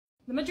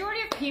The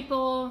majority of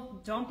people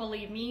don't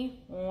believe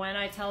me when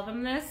I tell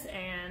them this,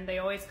 and they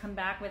always come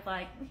back with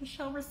like,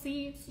 show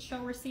receipts,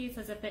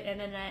 as if the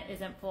internet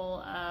isn't full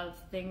of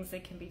things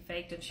that can be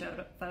faked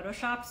and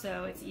photoshopped.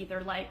 So it's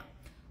either like,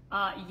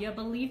 you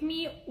believe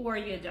me or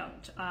you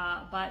don't.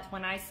 But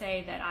when I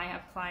say that I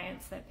have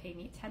clients that pay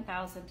me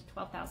 $10,000 to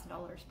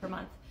 $12,000 per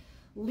month,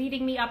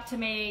 leading me up to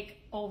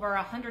make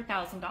over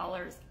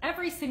 $100,000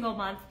 every single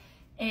month,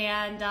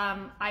 and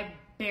I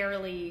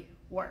barely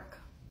work.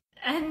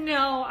 And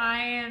no, I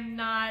am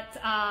not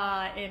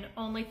in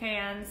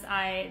OnlyFans.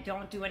 I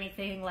don't do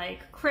anything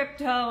like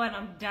crypto, and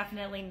I'm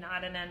definitely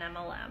not in an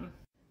MLM.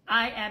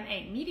 I am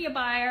a media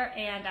buyer,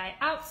 and I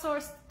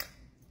outsource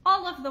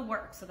all of the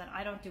work so that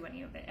I don't do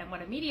any of it. And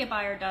what a media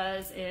buyer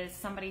does is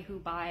somebody who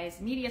buys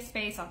media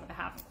space on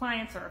behalf of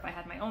clients, or if I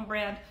had my own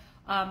brand,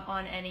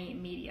 on any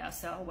media.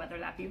 So whether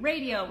that be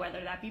radio,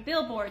 whether that be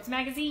billboards,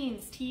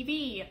 magazines,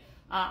 TV,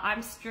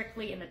 I'm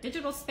strictly in the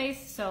digital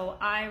space, so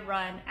I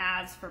run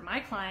ads for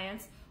my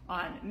clients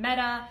on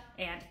Meta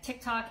and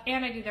TikTok,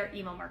 and I do their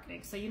email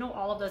marketing. So you know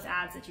all of those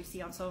ads that you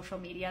see on social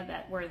media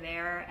that were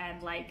there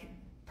and like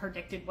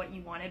predicted what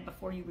you wanted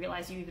before you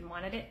realized you even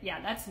wanted it? Yeah,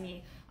 that's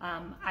me.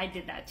 I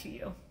did that to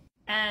you.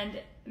 And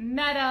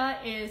Meta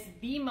is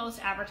the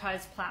most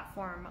advertised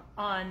platform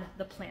on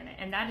the planet.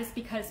 And that is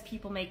because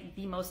people make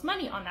the most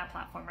money on that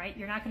platform, right?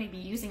 You're not going to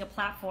be using a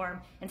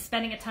platform and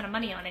spending a ton of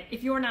money on it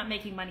if you're not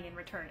making money in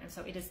return. And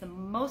so it is the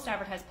most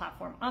advertised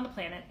platform on the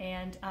planet,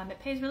 and it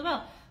pays really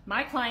well.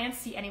 My clients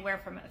see anywhere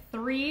from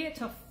 3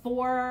 to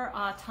 4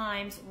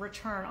 times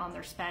return on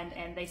their spend,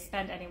 and they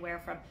spend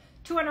anywhere from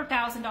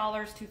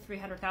 $200,000 to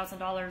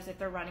 $300,000 if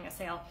they're running a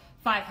sale,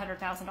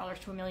 $500,000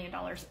 to $1 million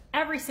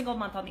every single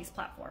month on these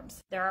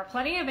platforms. There are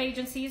plenty of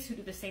agencies who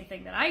do the same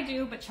thing that I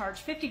do, but charge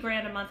 50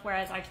 grand a month,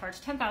 whereas I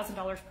charge $10,000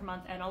 per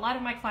month. And a lot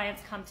of my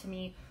clients come to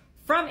me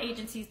from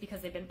agencies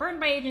because they've been burned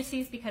by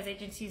agencies, because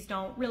agencies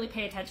don't really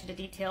pay attention to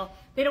detail.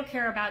 They don't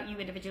care about you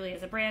individually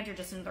as a brand. You're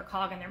just another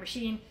cog in their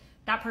machine.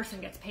 That person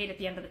gets paid at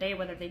the end of the day,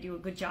 whether they do a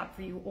good job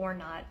for you or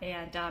not.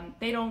 And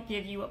they don't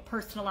give you a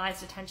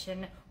personalized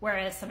attention,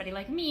 whereas somebody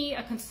like me,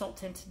 a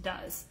consultant,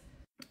 does.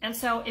 And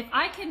so if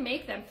I can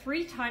make them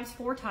 3 times,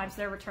 4 times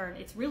their return,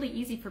 it's really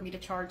easy for me to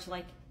charge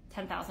like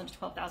 $10,000 to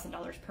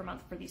 $12,000 per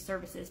month for these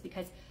services,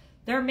 because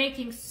they're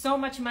making so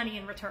much money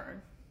in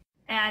return.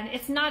 And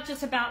it's not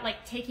just about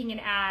like taking an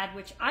ad,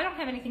 which I don't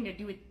have anything to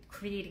do with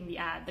creating the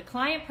ad. The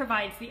client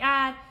provides the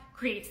ad,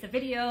 creates the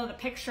video, the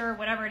picture,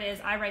 whatever it is.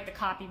 I write the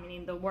copy,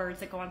 meaning the words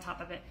that go on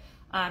top of it.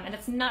 And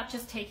it's not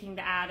just taking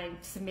the ad and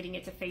submitting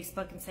it to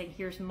Facebook and saying,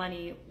 here's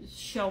money,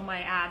 show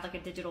my ad like a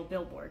digital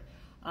billboard.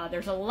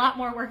 There's a lot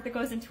more work that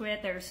goes into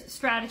it. There's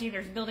strategy,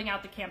 there's building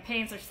out the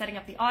campaigns, there's setting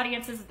up the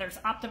audiences, there's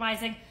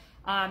optimizing,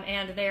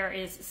 and there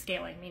is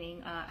scaling,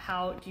 meaning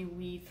how do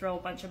we throw a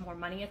bunch of more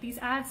money at these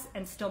ads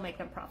and still make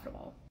them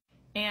profitable.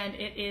 And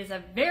it is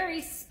a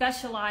very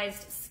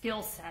specialized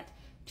skill set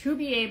to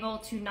be able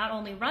to not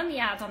only run the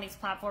ads on these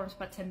platforms,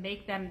 but to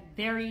make them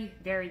very,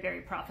 very,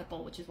 very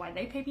profitable, which is why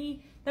they pay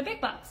me the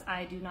big bucks.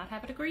 I do not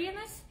have a degree in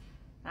this.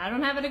 I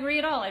don't have a degree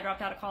at all. I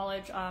dropped out of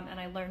college, and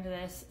I learned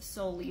this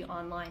solely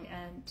online,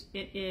 and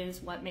it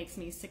is what makes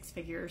me 6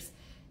 figures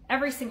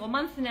every single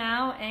month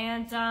now,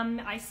 and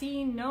I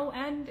see no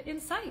end in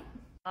sight.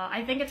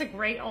 I think it's a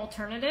great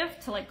alternative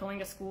to like going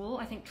to school.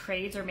 I think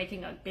trades are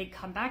making a big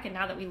comeback, and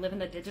now that we live in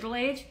the digital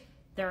age,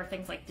 there are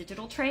things like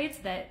digital trades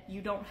that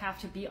you don't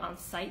have to be on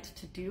site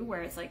to do,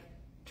 whereas like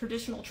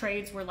traditional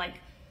trades were like,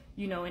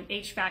 you know, an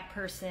HVAC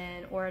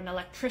person or an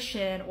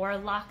electrician or a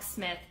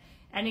locksmith,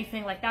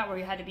 anything like that where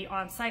you had to be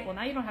on site. Well,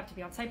 now you don't have to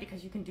be on site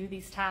because you can do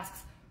these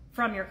tasks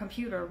from your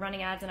computer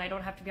running ads, and I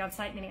don't have to be on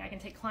site, meaning I can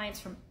take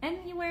clients from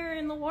anywhere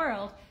in the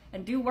world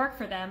and do work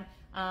for them.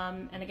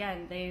 And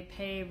again, they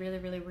pay really,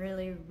 really,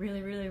 really,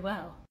 really, really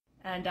well.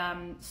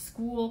 And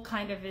school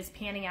kind of is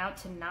panning out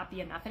to not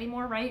be enough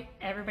anymore, right?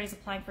 Everybody's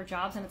applying for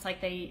jobs, and it's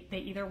like they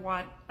either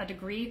want a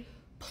degree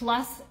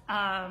plus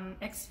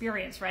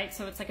experience, right?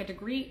 So it's like a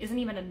degree isn't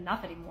even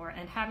enough anymore,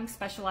 and having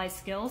specialized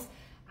skills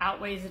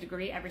outweighs a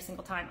degree every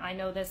single time. I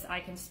know this, I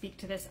can speak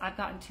to this. I've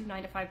gotten 2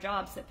 9-to-5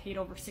 jobs that paid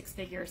over 6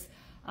 figures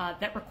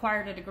that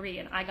required a degree,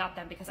 and I got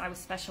them because I was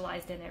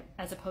specialized in it,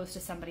 as opposed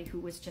to somebody who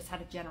was just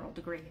had a general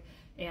degree.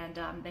 And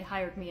they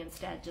hired me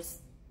instead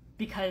just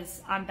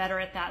because I'm better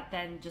at that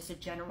than just a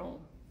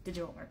general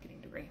digital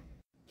marketing degree.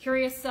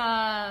 Curious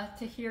to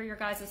hear your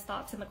guys'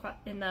 thoughts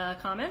in the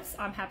comments.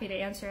 I'm happy to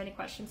answer any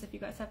questions. If you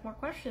guys have more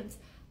questions,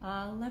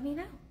 let me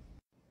know.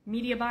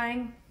 Media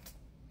buying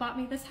bought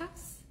me this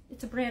house.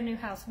 It's a brand new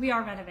house. We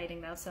are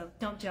renovating though, so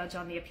don't judge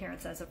on the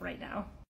appearance as of right now.